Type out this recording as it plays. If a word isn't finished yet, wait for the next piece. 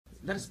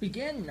let us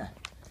begin.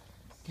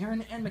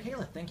 Karen and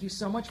Michaela, thank you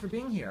so much for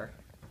being here.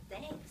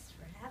 Thanks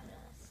for having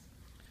us.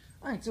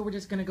 All right, so we're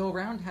just going to go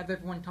around, have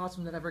everyone toss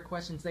them whatever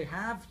questions they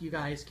have. You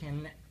guys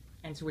can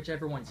answer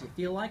whichever ones you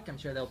feel like. I'm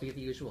sure there'll be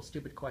the usual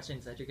stupid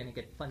questions that you're going to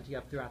get plenty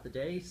of throughout the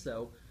day,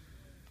 so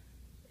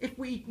if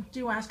we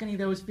do ask any of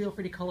those, feel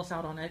free to call us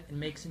out on it and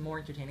make some more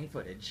entertaining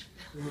footage.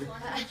 You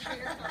want to make sure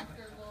you're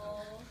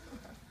comfortable.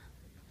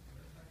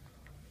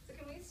 So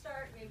can we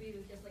start maybe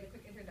with just like a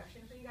quick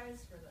introduction for you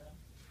guys for the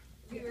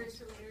viewers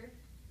for later?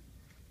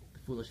 The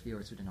foolish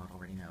viewers who do not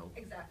already know.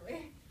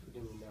 Exactly. We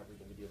didn't read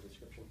the video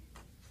description.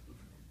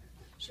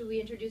 Should we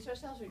introduce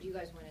ourselves, or do you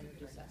guys want to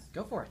introduce us?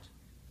 Go for it.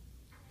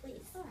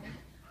 Please.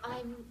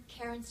 I'm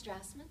Karen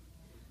Strassman.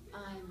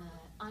 I'm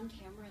on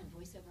camera and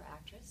voiceover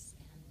actress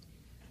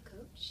and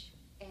coach,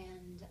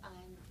 and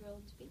I'm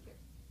thrilled to be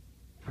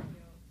here.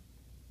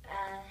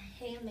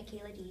 Hey, I'm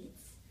Michaela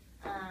Dietz.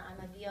 I'm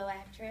a VO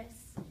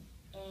actress,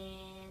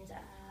 and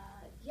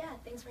yeah,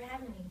 thanks for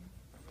having me.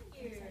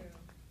 Thank you.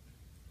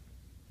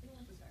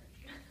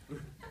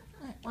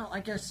 Alright, well, I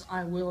guess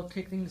I will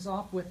kick things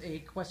off with a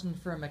question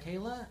for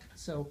Michaela.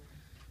 So,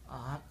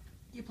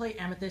 you play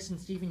Amethyst in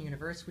Steven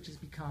Universe, which has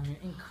become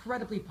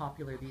incredibly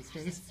popular these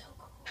days.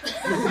 So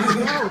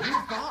cool. No,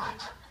 who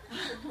thought?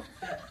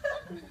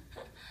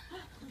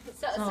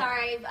 So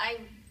sorry, I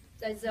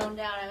zoned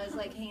out. I was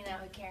like hanging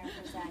out with Karen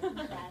for a second.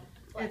 My bad.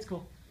 What? It's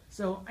cool.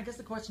 So, I guess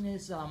the question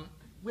is,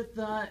 with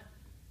the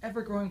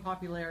ever-growing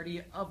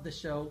popularity of the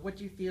show, what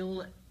do you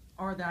feel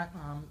are that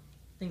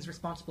things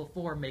responsible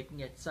for making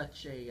it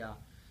such a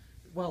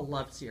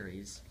well-loved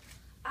series?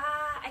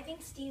 I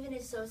think Steven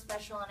is so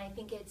special, and I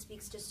think it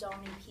speaks to so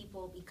many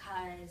people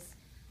because,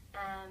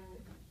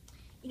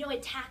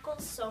 it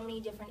tackles so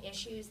many different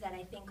issues that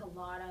I think a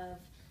lot of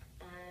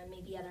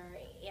maybe other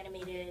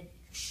animated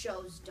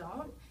shows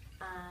don't.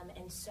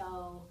 And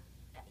so,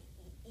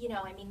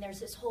 there's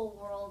this whole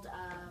world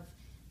of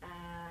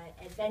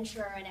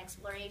adventure and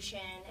exploration,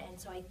 and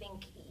so I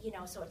think,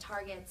 so it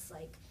targets,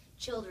 like,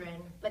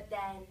 children, but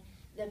then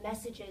the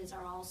messages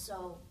are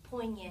also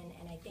poignant,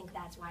 and I think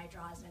that's why it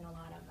draws in a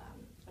lot of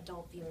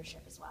adult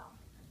viewership as well.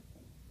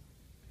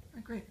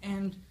 Great.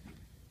 And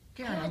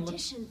Karen, I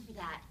auditioned for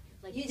that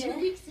like You 2 did?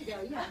 weeks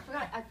ago. Yeah,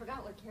 I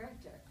forgot what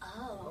character.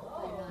 Oh. But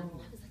I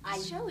was like,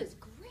 this show is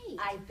great.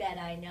 I bet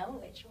I know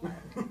which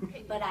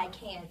one, but I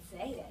can't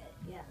say it.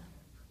 Yeah.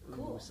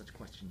 Cool. Such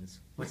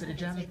questions. Was it a I can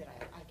gem? say that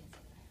I auditioned for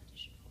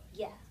it.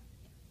 Yeah.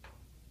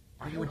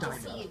 Are you a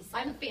diamond?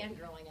 I'm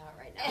fangirling out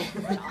right now. It's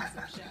an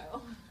awesome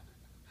show.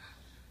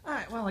 All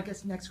right, well, I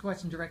guess next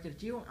question directed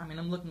at you.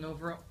 I'm looking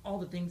over all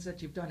the things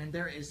that you've done, and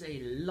there is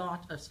a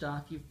lot of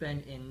stuff. You've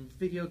been in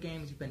video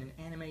games, you've been in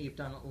anime, you've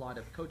done a lot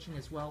of coaching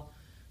as well.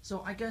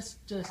 So I guess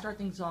to start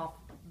things off,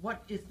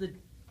 what is the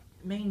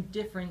main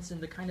difference in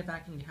the kind of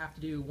acting you have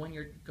to do when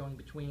you're going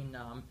between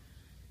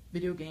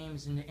video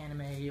games and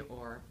anime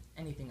or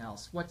anything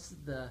else? What's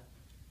the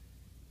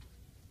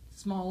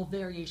small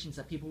variations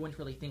that people wouldn't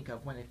really think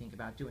of when they think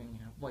about doing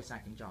voice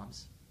acting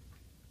jobs?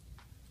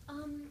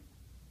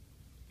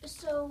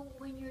 So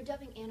when you're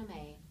dubbing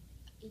anime,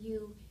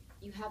 you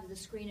have the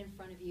screen in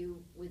front of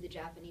you with the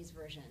Japanese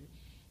version,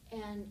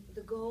 and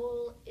the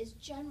goal is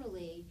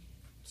generally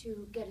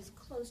to get as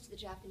close to the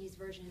Japanese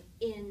version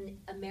in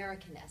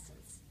American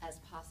essence as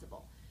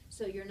possible.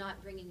 So you're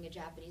not bringing a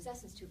Japanese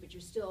essence to it, but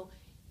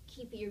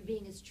you're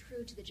being as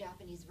true to the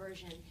Japanese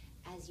version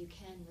as you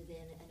can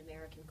within an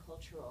American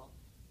cultural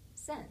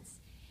sense.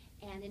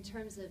 And in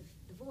terms of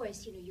the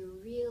voice, you're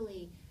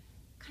really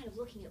kind of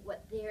looking at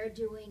what they're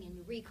doing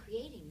and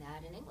recreating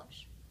that in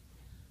English,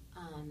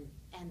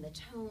 and the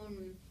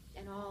tone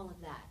and all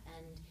of that.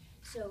 And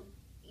so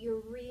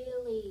you're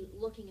really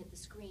looking at the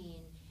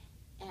screen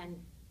and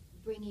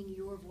bringing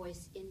your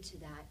voice into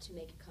that to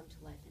make it come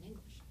to life in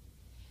English.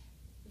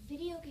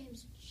 Video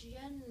games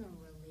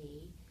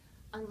generally,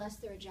 unless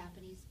they're a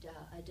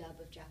dub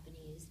of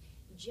Japanese,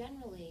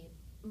 generally,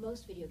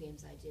 most video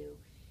games I do,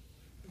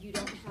 you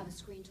don't have a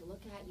screen to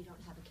look at, you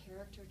don't have a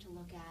character to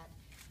look at.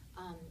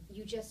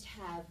 You just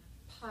have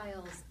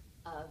piles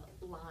of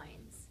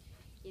lines.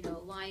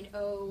 Line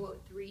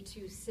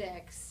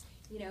 0326,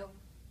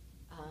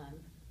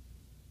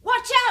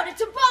 watch out,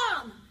 it's a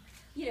bomb!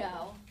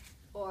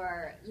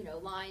 Or,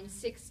 line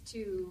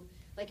 62,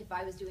 like if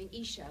I was doing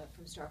Isha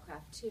from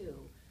StarCraft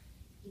 2,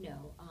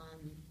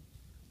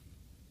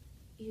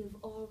 you've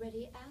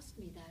already asked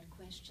me that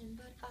question,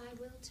 but I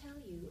will tell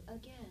you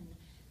again.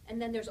 And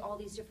then there's all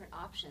these different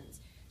options.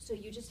 So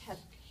you just have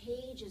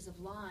pages of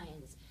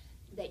lines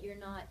that you're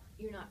not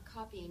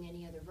copying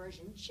any other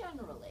version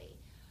generally,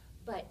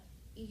 but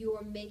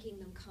you're making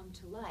them come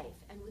to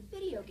life. And with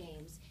video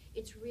games,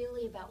 it's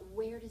really about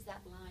where does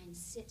that line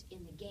sit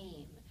in the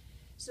game.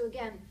 So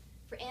again,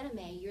 for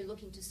anime, you're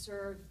looking to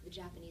serve the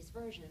Japanese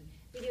version.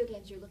 Video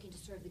games, you're looking to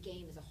serve the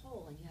game as a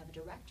whole, and you have a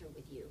director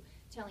with you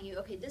telling you,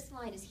 okay, this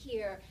line is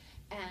here,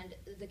 and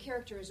the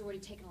character has already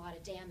taken a lot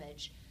of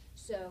damage,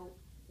 so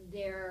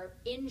they're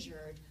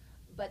injured,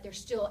 but they're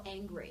still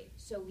angry.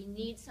 So we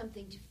need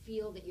something to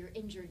feel that you're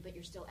injured, but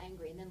you're still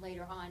angry. And then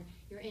later on,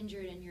 you're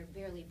injured and you're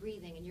barely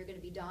breathing, and you're going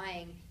to be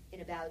dying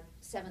in about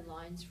 7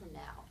 lines from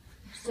now.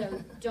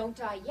 So don't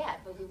die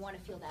yet, but we want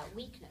to feel that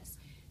weakness.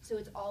 So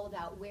it's all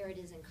about where it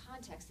is in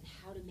context and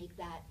how to make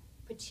that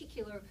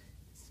particular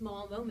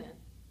small moment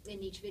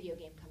in each video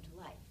game come to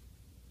life.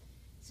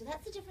 So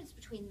that's the difference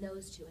between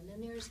those two. And then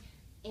there's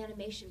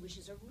animation, which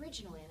is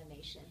original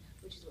animation,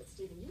 which is what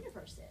Steven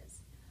Universe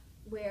is,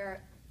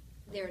 where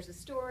there's a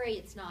story,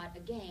 it's not a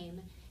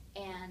game,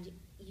 and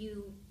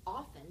you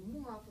often,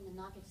 more often than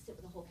not, get to sit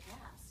with the whole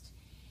cast.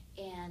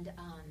 And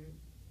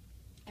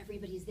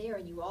everybody's there,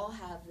 and you all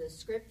have the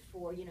script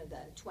for, the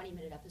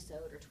 20-minute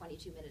episode or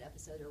 22-minute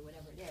episode or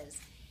whatever it is,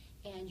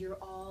 and you're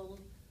all,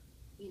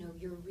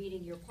 you're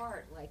reading your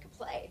part like a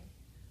play,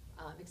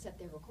 except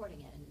they're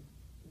recording it, and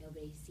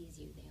nobody sees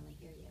you, they only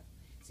hear you.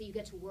 So you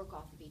get to work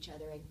off of each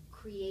other and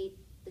create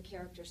the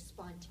character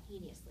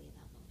spontaneously in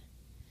that moment.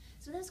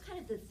 So that's kind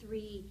of the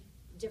 3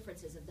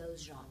 differences of those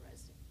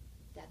genres.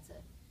 That's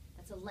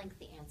a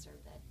lengthy answer,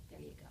 but there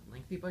you go.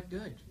 Lengthy but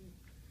good.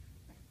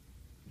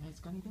 You guys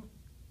got anything?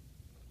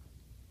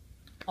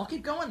 I'll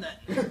keep going then.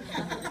 I will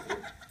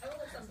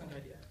look something.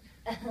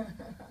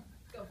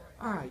 Go for it.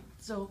 All right.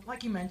 So,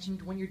 like you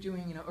mentioned, when you're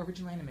doing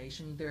original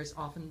animation, there's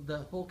often the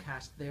whole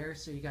cast there,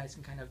 so you guys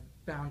can kind of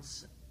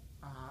bounce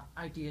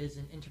ideas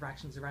and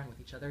interactions around with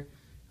each other.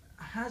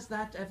 Has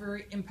that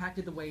ever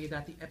impacted the way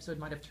that the episode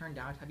might have turned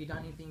out? Have you done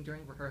anything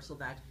during rehearsal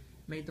that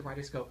made the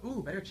writers go,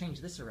 "Ooh, better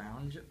change this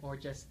around," or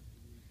just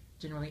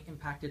generally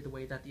impacted the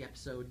way that the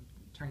episode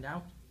turned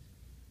out?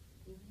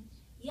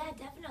 Yeah,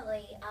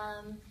 definitely.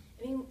 I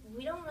mean,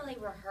 we don't really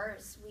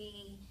rehearse.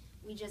 We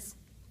just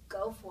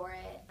go for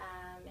it,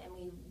 and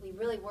we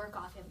really work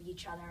off of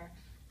each other.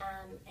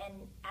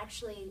 And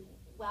actually,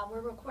 while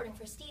we're recording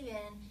for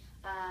Steven,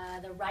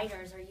 the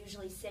writers are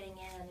usually sitting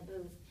in the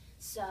booth.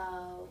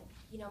 So,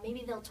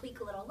 maybe they'll tweak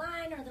a little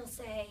line, or they'll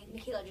say,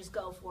 "Michaela, just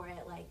go for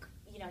it. Like,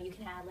 you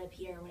can ad-lib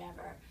here or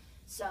whatever."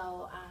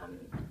 So,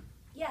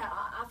 yeah,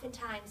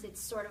 oftentimes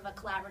it's sort of a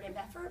collaborative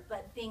effort,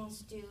 but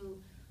things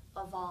do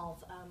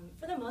evolve.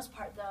 For the most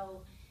part,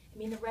 though, I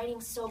mean, the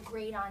writing's so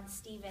great on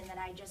Steven that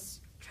I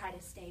just try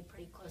to stay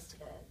pretty close to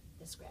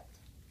the script.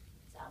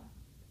 So.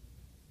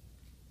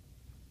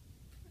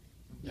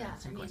 Yeah,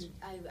 same question.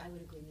 I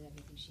would agree with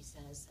everything she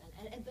says.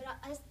 But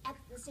at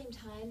the same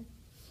time,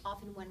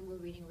 often when we're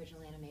reading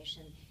original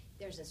animation,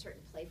 there's a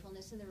certain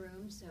playfulness in the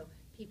room, so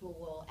people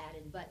will add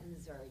in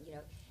buttons or,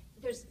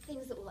 there's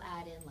things that will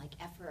add in, like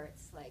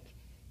efforts,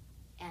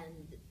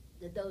 and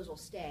those will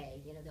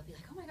stay. They'll be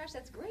like, "Oh my gosh,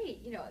 that's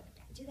great,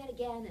 do that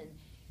again." And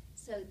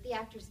so the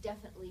actors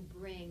definitely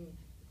bring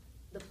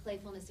the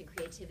playfulness and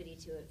creativity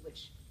to it,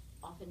 which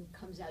often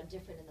comes out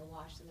different in the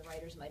wash than the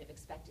writers might have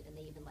expected, and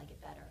they even like it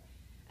better.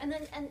 And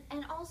then,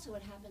 and also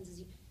what happens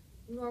is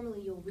normally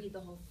you'll read the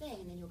whole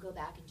thing, and then you'll go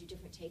back and do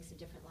different takes of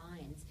different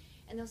lines,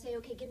 and they'll say,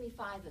 "Okay, give me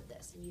 5 of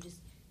this," and you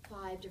just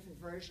 5 different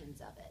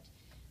versions of it,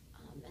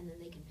 and then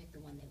they can pick the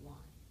one they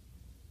want.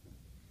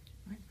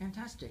 All right,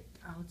 fantastic.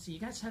 Let's see, you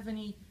guys have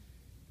any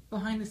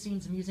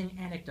behind-the-scenes amusing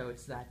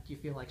anecdotes that you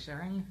feel like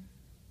sharing?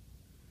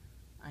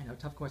 I know,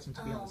 tough question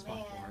to be on the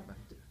spot for, but...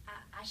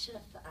 I should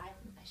have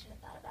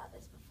thought about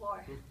this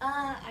before.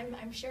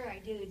 I'm sure I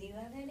do. Do you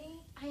have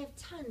any? I have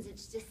tons.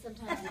 It's just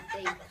sometimes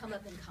they come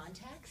up in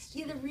context.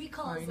 Yeah, the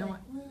recalls. You know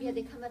what? Yeah,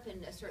 they come up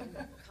in a certain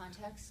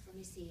context. Let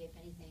me see if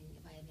I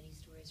have any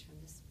stories from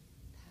this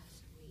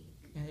past week.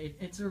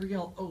 It's a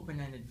real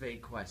open-ended,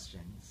 vague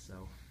question,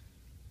 so...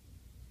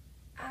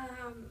 I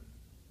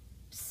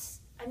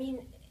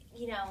mean,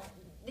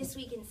 this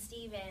week in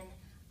Steven,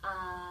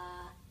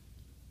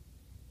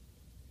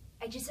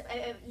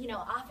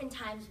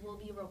 oftentimes we'll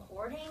be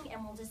recording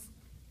and we'll just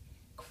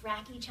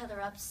crack each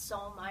other up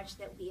so much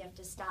that we have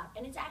to stop.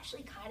 And it's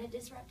actually kind of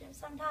disruptive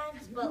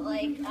sometimes, but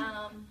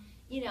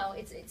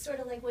it's sort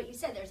of like what you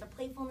said. There's a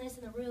playfulness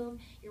in the room.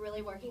 You're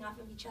really working off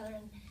of each other.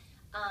 And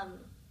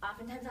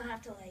oftentimes I'll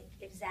have to,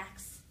 if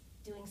Zach's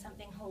doing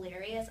something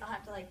hilarious, I'll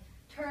have to,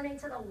 turn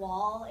into the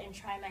wall and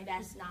try my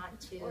best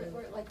not to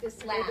or like this,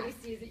 so laugh. nobody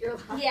sees that you're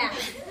laughing. Yeah.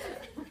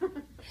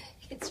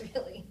 It's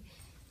really,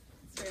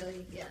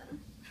 yeah.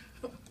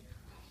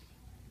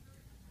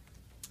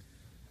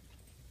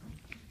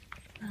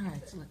 All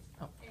right, so let's...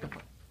 Oh, go for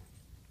it.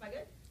 Am I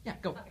good? Yeah,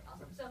 go. Okay,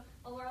 awesome. So,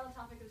 while we're on the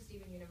topic of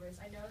Steven Universe,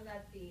 I know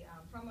that the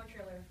promo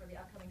trailer for the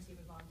upcoming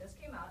Steven Bond just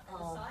came out.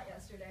 I just saw it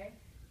yesterday.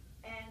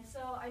 And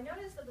so I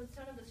noticed that the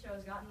tone of the show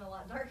has gotten a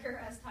lot darker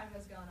as time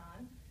has gone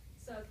on.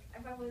 So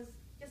if I was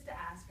just to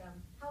ask,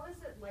 how is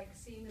it like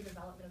seeing the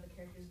development of the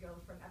characters go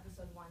from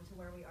episode 1 to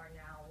where we are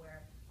now,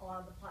 where a lot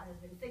of the plot has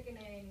been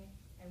thickening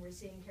and we're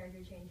seeing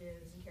character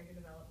changes and character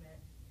development,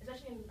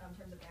 especially in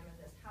terms of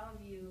Amethyst? How have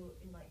you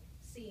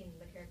seen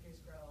the characters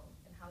grow,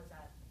 and how has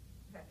that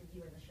affected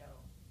you in the show?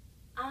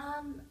 I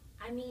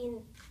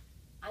mean,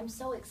 I'm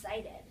so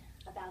excited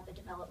about the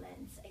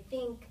developments. I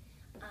think,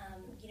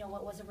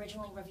 what was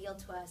originally revealed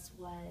to us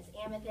was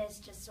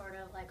Amethyst just sort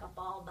of like a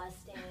ball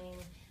busting,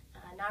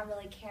 not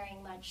really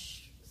caring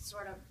much,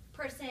 sort of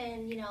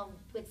person,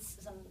 with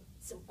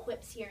some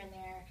quips here and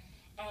there.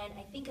 And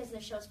I think as the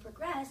show's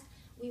progressed,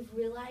 we've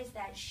realized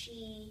that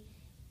she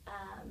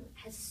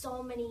has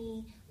so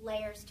many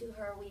layers to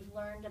her. We've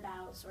learned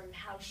about sort of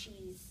how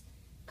she's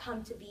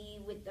come to be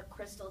with the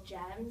crystal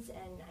gems.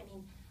 And I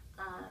mean,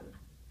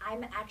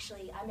 I'm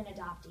an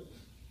adoptee.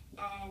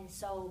 And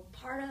so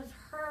part of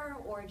her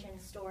origin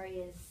story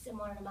is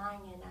similar to mine,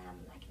 and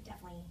I can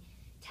definitely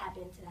tap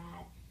into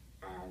that.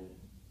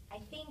 I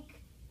think,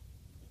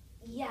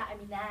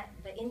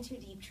 the In Too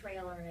Deep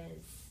trailer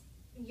is...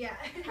 Yeah.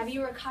 Have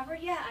you recovered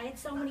yet? I had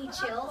so many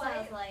chills. I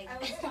was like...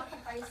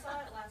 I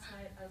saw it last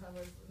night as I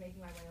was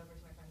making my way over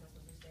to my friend's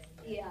house staying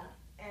here.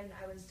 Yeah. And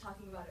I was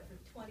talking about it for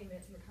 20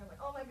 minutes in the car, like,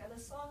 oh my god,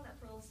 the song that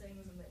Pearl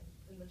sings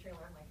in the trailer,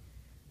 I'm like,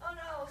 oh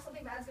no,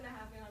 something bad's gonna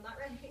happen, I'm not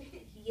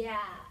ready. Yeah,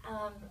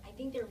 I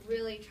think they're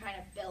really trying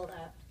to build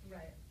up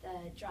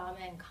the drama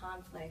and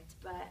conflict,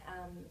 but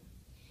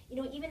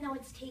even though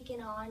it's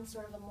taken on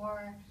sort of a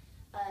more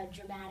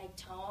dramatic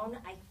tone,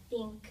 I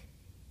think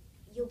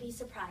you'll be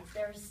surprised.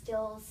 There's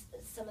still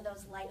some of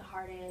those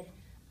lighthearted,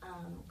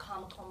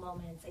 comical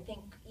moments. I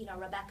think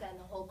Rebecca and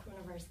the whole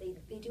Crewniverse,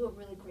 they do a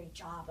really great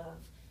job of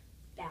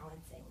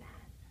balancing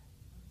that.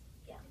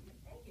 Yeah.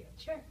 Thank you.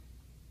 Sure.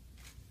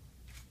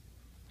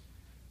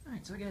 All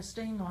right, so I guess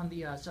staying on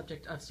the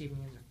subject of Steven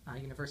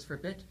Universe for a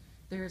bit,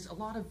 there's a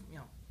lot of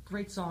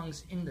great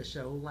songs in the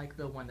show, like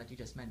the one that you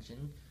just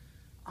mentioned.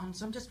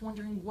 So I'm just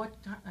wondering what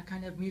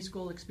kind of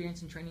musical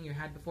experience and training you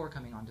had before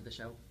coming onto the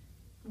show.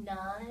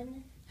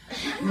 None.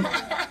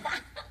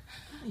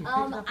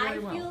 I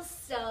feel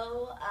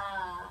so.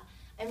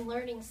 I'm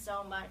learning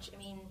so much. I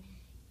mean,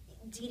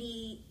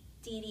 Dee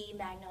Dee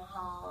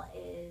Magno-Hall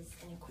is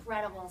an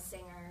incredible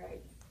singer.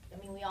 I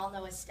mean, we all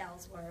know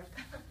Estelle's work.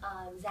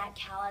 Zach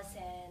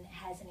Callison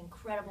has an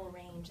incredible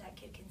range. That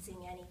kid can sing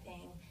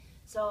anything.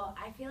 So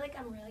I feel like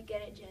I'm really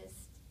good at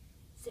just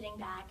sitting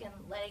back and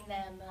letting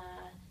them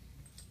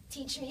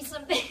teach me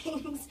some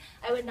things.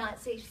 I would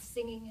not say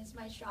singing is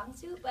my strong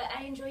suit, but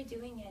I enjoy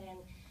doing it. And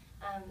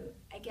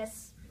I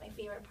guess my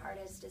favorite part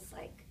is just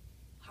like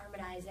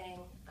harmonizing.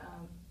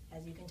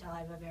 As you can tell,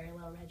 I have a very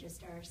low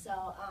register.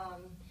 So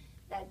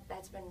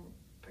that's been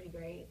pretty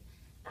great.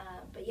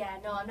 But yeah,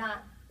 no, I'm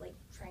not like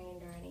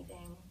trained or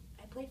anything.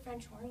 I played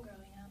French horn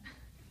growing up.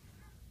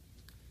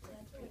 So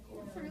that's pretty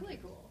cool. That's really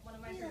cool. One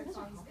of my favorite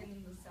songs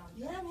in the soundtrack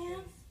Yeah,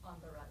 man. is On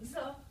the Run.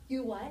 So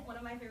You what? one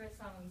of my favorite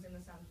songs in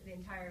the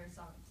entire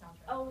soundtrack.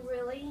 Oh, is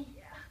really?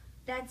 Yeah.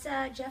 That's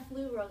Jeff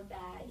Liu wrote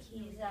that.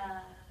 He's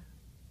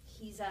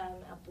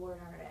a board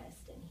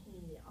artist, and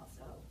he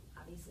also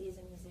obviously is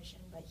a musician,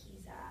 but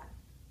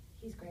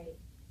he's great.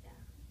 Yeah,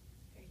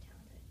 very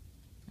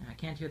talented. I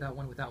can't hear that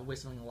one without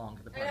whistling along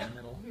to the part in the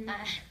middle.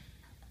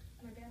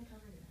 My band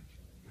covered it,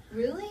 actually.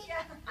 Really?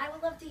 Yeah. I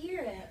would love to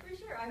hear it. For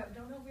sure. I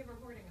don't know if we have a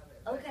recording of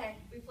it. but Okay.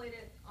 We played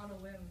it on a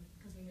whim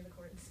because we knew the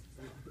chords.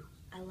 So.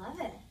 I love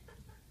it.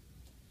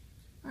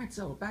 All right,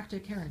 so back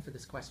to Karen for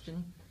this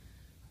question.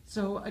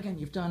 So again,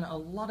 you've done a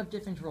lot of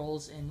different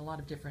roles in a lot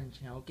of different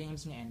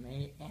games and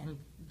anime, and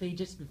they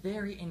just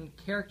vary in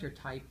character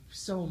type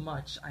so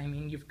much. I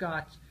mean, you've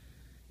got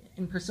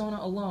in Persona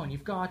alone,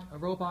 you've got a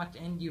robot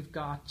and you've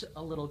got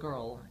a little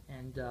girl,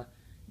 and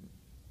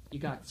you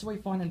got Soy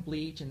Fawn and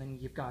Bleach, and then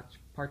you've got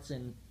parts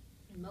in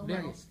Momo.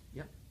 various.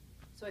 Yep.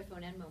 Soy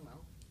Phone and Momo.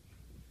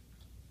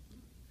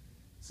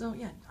 So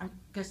yeah, I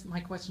guess my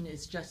question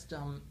is just,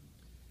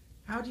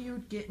 how do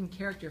you get in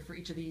character for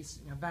each of these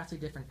vastly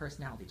different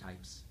personality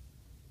types?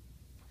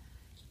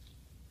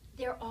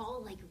 They're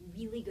all like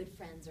really good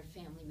friends or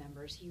family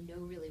members who you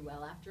know really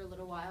well after a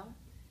little while.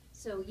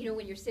 So,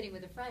 when you're sitting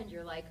with a friend,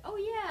 you're like, oh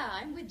yeah,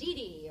 I'm with Dee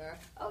Dee, or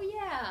oh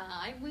yeah,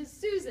 I'm with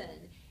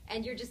Susan.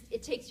 And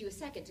it takes you a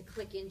second to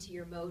click into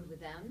your mode with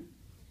them.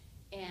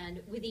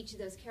 And with each of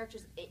those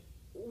characters,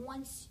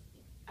 once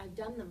I've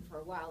done them for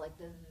a while, like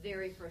the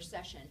very first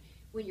session,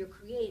 when you're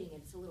creating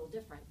it, it's a little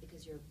different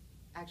because you're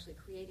actually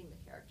creating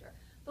the character.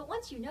 But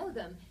once you know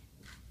them,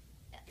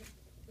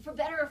 for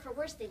better or for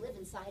worse, they live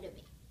inside of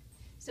me.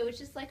 So it's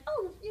just like,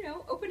 oh,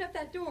 open up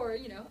that door,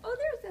 oh,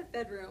 there's that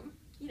bedroom,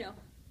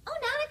 oh,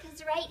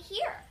 Nanika's right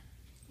here,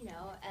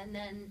 and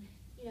then,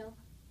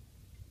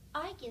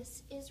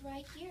 Aegis is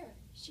right here.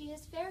 She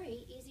is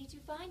very easy to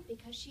find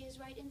because she is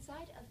right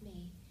inside of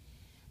me.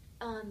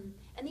 And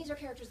these are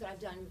characters that I've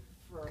done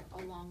for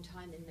a long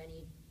time in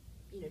many,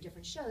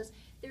 different shows.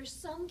 There's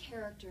some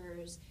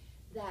characters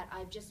that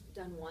I've just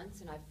done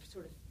once and I've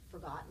sort of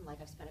forgotten, like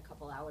I've spent a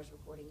couple hours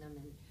recording them,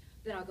 and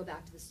then I'll go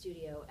back to the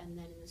studio, and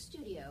then in the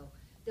studio,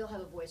 they'll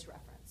have a voice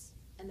reference,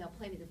 and they'll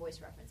play me the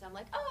voice reference. I'm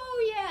like,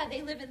 oh yeah,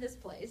 they live in this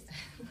place,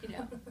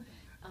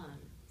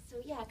 So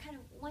yeah, kind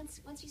of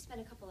once you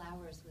spend a couple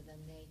hours with them,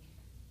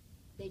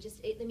 they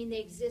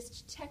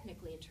exist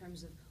technically in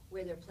terms of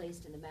where they're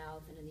placed in the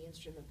mouth and in the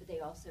instrument, but they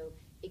also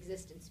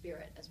exist in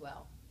spirit as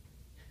well,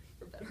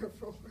 for better or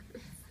for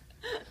worse.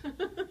 You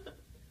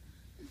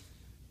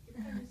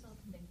find yourself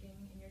thinking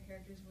in your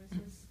characters'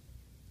 voices?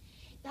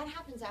 That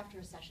happens after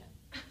a session.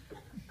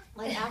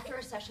 Like after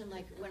a session,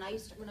 like when I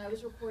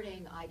was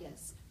recording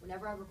Aegis,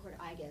 whenever I record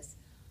Aegis,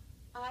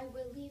 I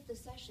will leave the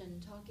session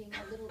talking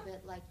a little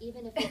bit like,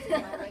 even if it's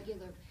in my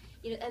regular,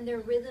 and their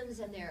rhythms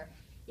and their,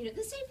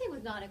 the same thing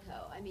with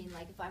Nanako. I mean,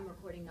 like if I'm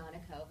recording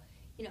Nanako,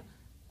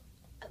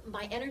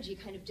 my energy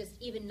kind of just,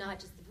 even not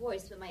just the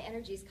voice, but my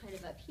energy is kind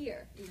of up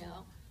here,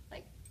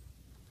 like,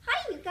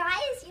 hi, you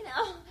guys,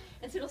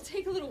 And so it'll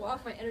take a little while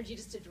for my energy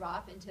just to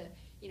drop into,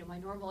 my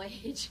normal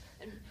age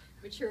and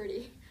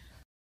maturity.